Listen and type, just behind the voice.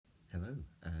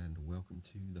welcome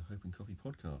to the Hope and Coffee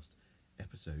Podcast,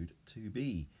 episode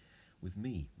 2B, with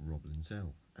me, Rob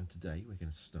Lindsell. And today we're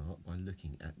going to start by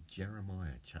looking at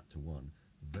Jeremiah chapter 1,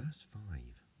 verse 5.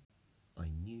 I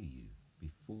knew you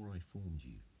before I formed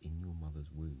you in your mother's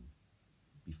womb.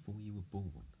 Before you were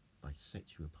born, I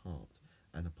set you apart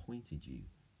and appointed you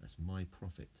as my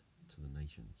prophet to the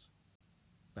nations.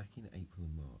 Back in April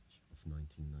and March of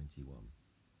 1991,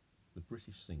 the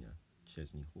British singer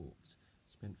Chesney Hawkes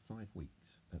spent 5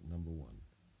 weeks at number 1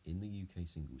 in the UK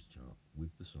singles chart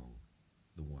with the song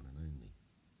The One and Only.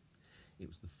 It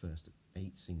was the first of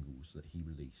 8 singles that he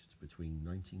released between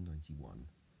 1991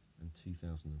 and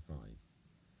 2005,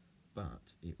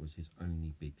 but it was his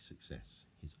only big success,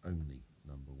 his only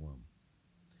number 1.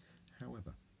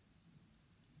 However,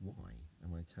 why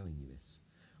am I telling you this?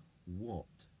 What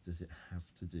does it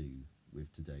have to do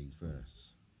with today's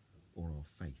verse, or our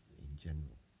faith in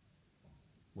general?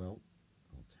 Well,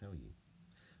 I'll tell you.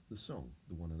 The song,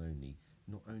 The One and Only,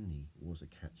 not only was a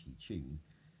catchy tune,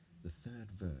 the third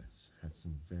verse had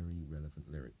some very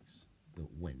relevant lyrics that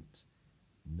went,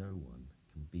 no one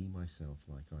can be myself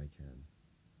like I can.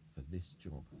 For this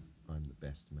job, I'm the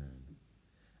best man.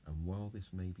 And while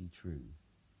this may be true,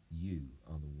 you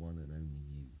are the one and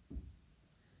only you.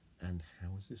 And how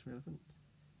is this relevant?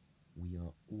 We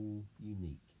are all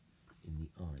unique in the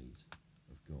eyes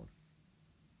of God.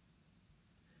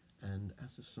 And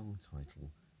as the song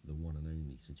title, The One and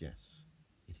Only, suggests,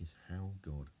 it is how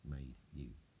God made you.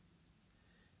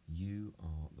 You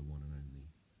are the one and only.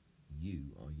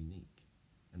 You are unique.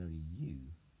 And only you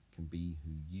can be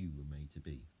who you were made to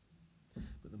be.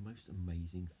 But the most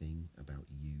amazing thing about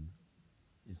you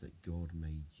is that God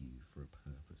made you for a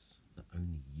purpose that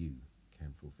only you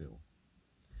can fulfill.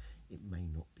 It may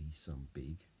not be some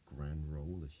big, grand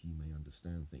role as you may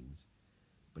understand things,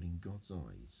 but in God's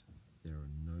eyes, there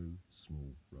are no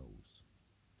small roles.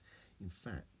 In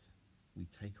fact, we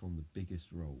take on the biggest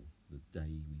role the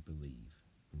day we believe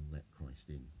and let Christ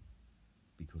in,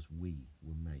 because we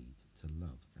were made to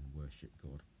love and worship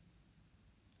God.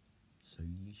 So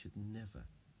you should never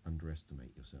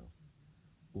underestimate yourself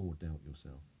or doubt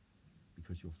yourself,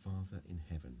 because your Father in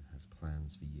heaven has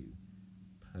plans for you,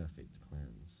 perfect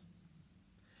plans.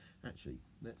 Actually,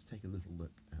 let's take a little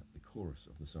look at the chorus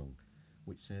of the song,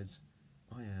 which says,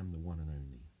 I am the one and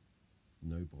only.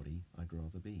 Nobody I'd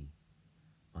rather be.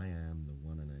 I am the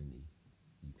one and only.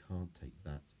 You can't take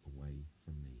that away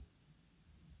from me.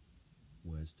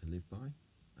 Words to live by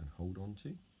and hold on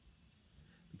to.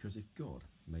 Because if God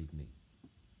made me,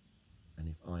 and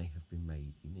if I have been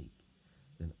made unique,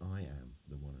 then I am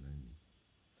the one and only.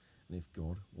 And if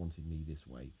God wanted me this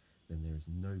way, then there is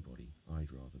nobody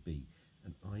I'd rather be,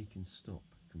 and I can stop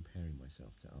comparing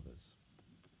myself to others.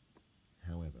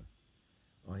 However,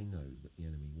 I know that the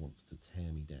enemy wants to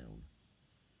tear me down,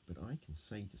 but I can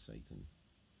say to Satan,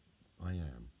 I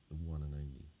am the one and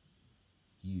only.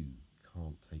 You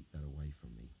can't take that away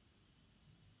from me.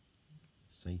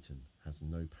 Satan has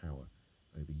no power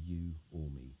over you or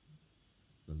me.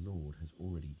 The Lord has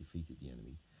already defeated the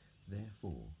enemy.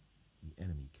 Therefore, the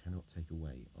enemy cannot take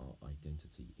away our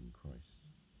identity in Christ.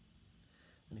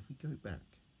 And if we go back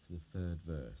to the third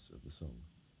verse of the song,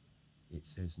 it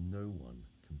says, no one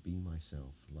can be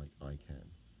myself like I can.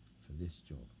 For this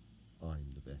job, I'm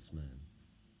the best man.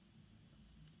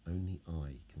 Only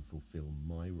I can fulfill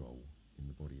my role in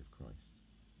the body of Christ.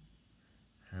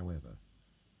 However,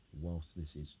 whilst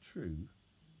this is true,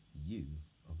 you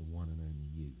are the one and only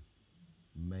you,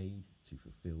 made to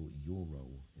fulfill your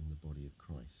role in the body of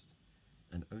Christ,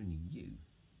 and only you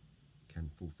can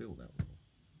fulfill that role.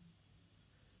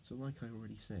 So like I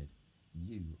already said,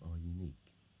 you are unique.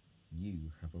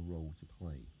 You have a role to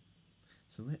play.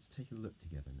 So let's take a look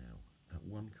together now at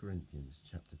 1 Corinthians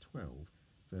chapter 12,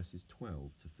 verses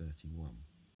 12 to 31.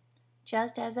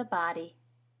 Just as a body,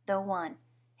 though one,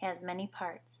 has many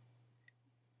parts,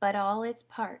 but all its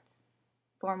parts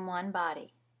form one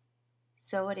body,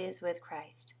 so it is with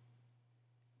Christ.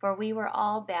 For we were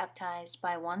all baptized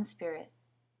by one Spirit,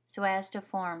 so as to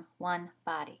form one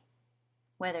body,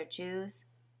 whether Jews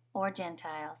or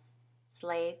Gentiles,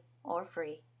 slave or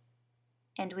free,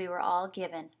 and we were all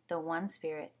given the one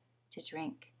Spirit to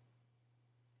drink.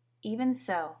 Even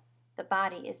so, the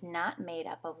body is not made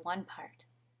up of one part,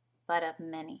 but of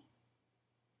many.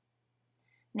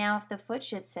 Now if the foot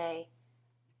should say,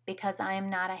 because I am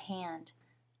not a hand,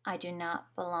 I do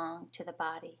not belong to the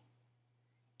body,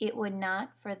 it would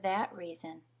not for that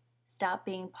reason stop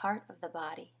being part of the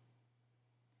body.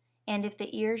 And if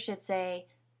the ear should say,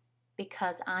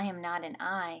 because I am not an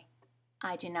eye,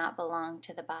 I do not belong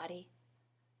to the body,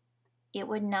 it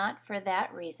would not for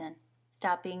that reason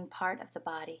stop being part of the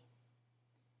body.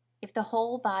 If the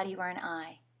whole body were an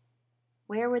eye,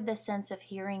 where would the sense of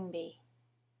hearing be?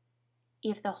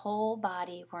 If the whole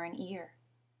body were an ear,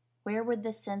 where would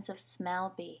the sense of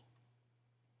smell be?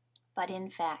 But in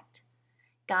fact,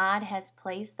 God has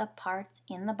placed the parts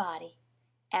in the body,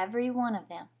 every one of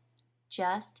them,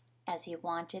 just as He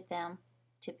wanted them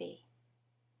to be.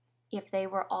 If they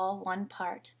were all one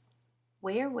part,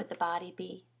 where would the body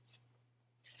be?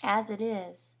 As it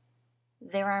is,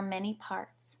 there are many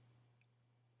parts,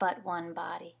 but one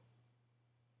body.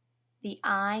 The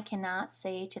eye cannot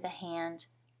say to the hand,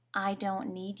 I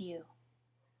don't need you.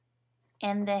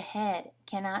 And the head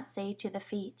cannot say to the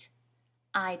feet,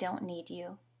 I don't need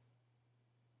you.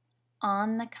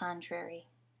 On the contrary,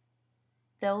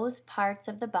 those parts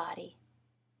of the body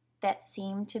that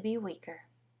seem to be weaker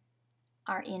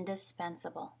are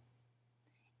indispensable,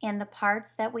 and the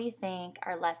parts that we think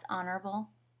are less honorable,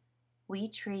 we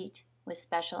treat with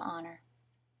special honor,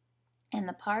 and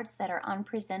the parts that are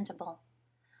unpresentable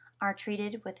are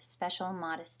treated with special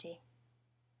modesty,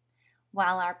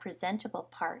 while our presentable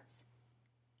parts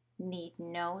need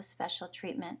no special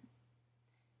treatment.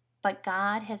 But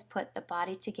God has put the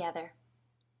body together,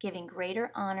 giving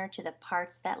greater honor to the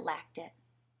parts that lacked it,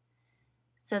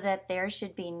 so that there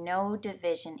should be no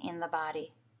division in the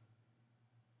body,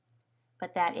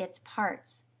 but that its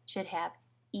parts should have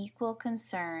equal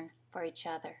concern for each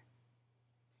other.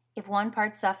 If one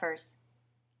part suffers,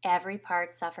 every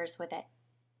part suffers with it.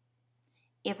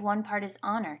 If one part is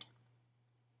honored,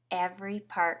 every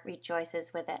part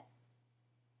rejoices with it.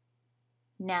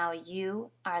 Now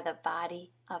you are the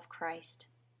body of Christ,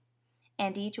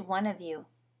 and each one of you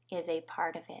is a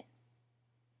part of it.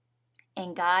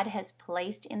 And God has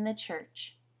placed in the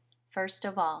church, first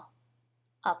of all,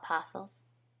 apostles,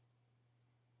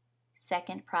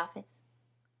 second prophets,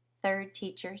 third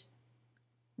teachers,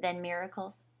 then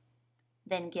miracles,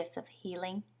 then gifts of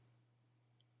healing,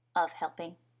 of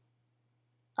helping,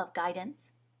 of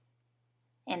guidance,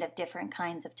 and of different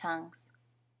kinds of tongues.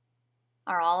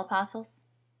 Are all apostles?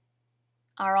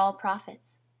 Are all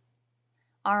prophets?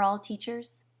 Are all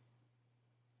teachers?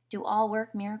 Do all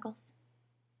work miracles?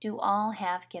 Do all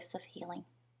have gifts of healing?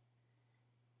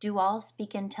 Do all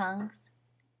speak in tongues?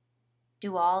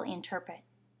 Do all interpret?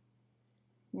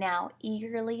 Now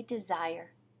eagerly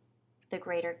desire the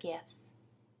greater gifts.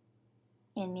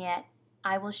 And yet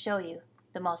I will show you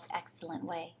the most excellent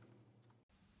way.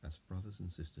 As brothers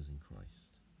and sisters in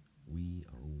Christ, we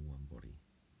are all one body.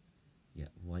 Yet,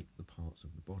 like the parts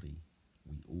of the body,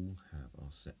 we all have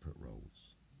our separate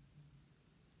roles.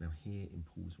 Now here in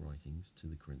Paul's writings to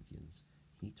the Corinthians,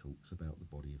 he talks about the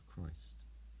body of Christ.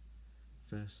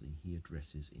 Firstly, he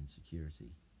addresses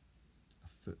insecurity. A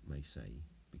foot may say,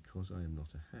 because I am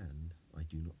not a hand, I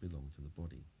do not belong to the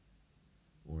body.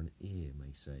 Or an ear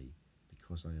may say,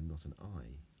 because I am not an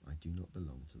eye, I do not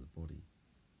belong to the body.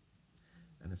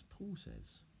 And as Paul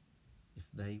says, if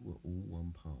they were all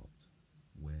one part,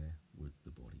 where would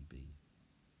the body be?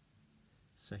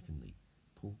 Secondly,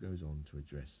 Paul goes on to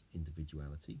address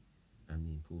individuality and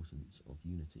the importance of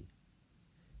unity.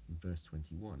 In verse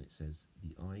 21 it says,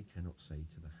 the eye cannot say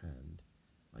to the hand,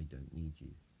 I don't need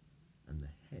you, and the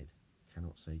head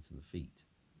cannot say to the feet,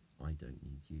 I don't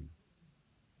need you.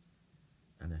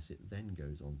 And as it then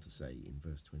goes on to say in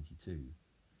verse 22,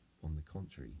 on the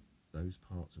contrary, those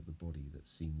parts of the body that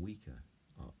seem weaker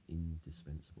are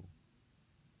indispensable.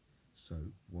 So,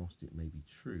 whilst it may be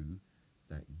true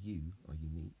that you are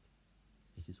unique,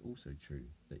 it is also true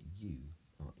that you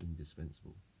are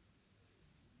indispensable.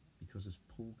 Because as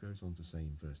Paul goes on to say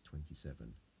in verse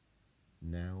 27,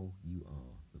 now you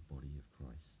are the body of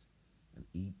Christ, and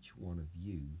each one of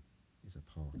you is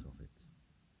a part of it.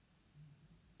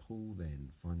 Paul then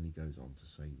finally goes on to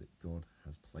say that God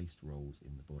has placed roles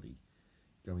in the body,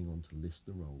 going on to list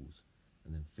the roles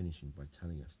and then finishing by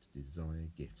telling us to desire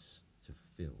gifts to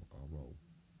fulfill our role.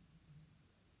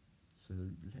 So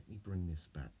let me bring this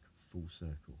back full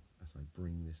circle as I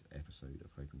bring this episode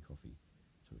of Hope and Coffee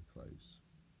to a close.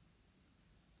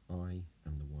 I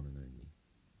am the one and only.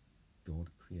 God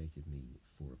created me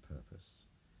for a purpose,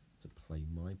 to play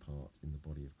my part in the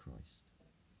body of Christ,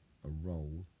 a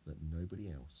role that nobody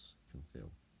else can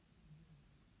fill.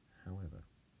 However,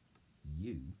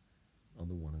 you are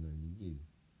the one and only you.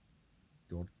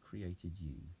 God created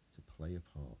you to play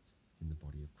a part in the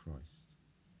body of Christ,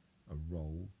 a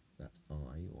role that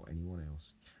I or anyone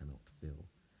else cannot fill,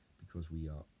 because we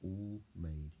are all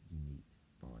made unique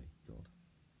by God.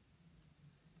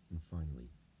 And finally,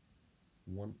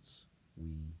 once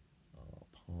we are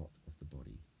part of the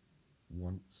body,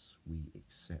 once we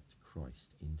accept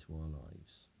Christ into our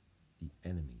lives, the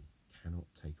enemy cannot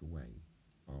take away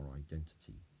our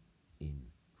identity in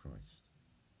Christ.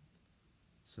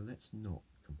 So let's not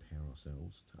compare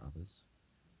ourselves to others.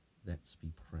 Let's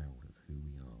be proud of who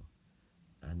we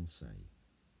are and say,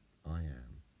 I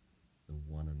am the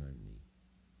one and only.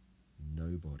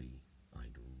 Nobody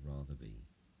I'd rather be.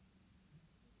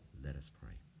 Let us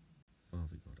pray.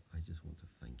 Father God, I just want to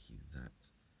thank you that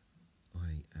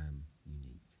I am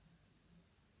unique.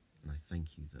 And I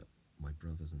thank you that my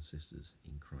brothers and sisters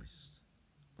in Christ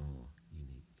are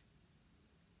unique.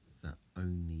 That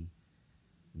only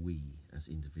we as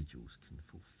individuals can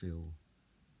fulfill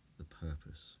the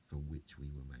purpose for which we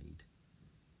were made.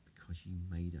 Because you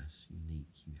made us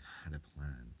unique, you had a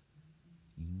plan.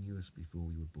 You knew us before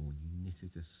we were born. You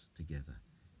knitted us together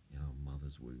in our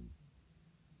mother's womb.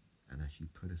 And as you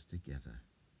put us together,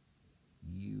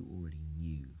 you already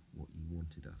knew what you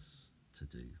wanted us to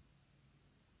do.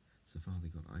 So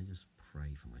Father God, I just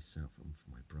pray for myself and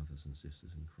for my brothers and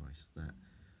sisters in Christ that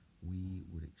we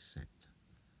would accept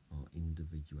our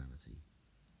individuality,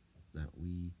 that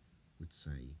we would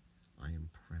say, I am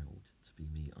proud to be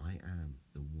me. I am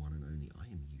the one and only. I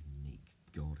am unique.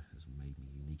 God has made me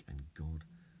unique, and God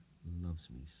loves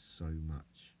me so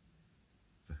much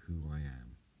for who I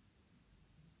am.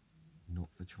 Not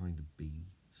for trying to be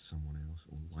someone else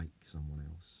or like someone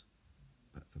else,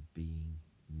 but for being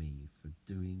me, for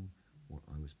doing what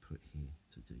I was put here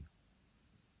to do.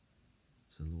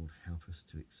 So Lord, help us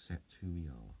to accept who we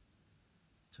are,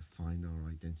 to find our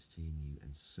identity in you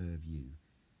and serve you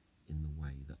in the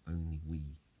way that only we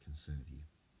can serve you.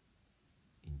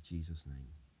 In Jesus' name,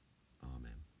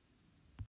 amen.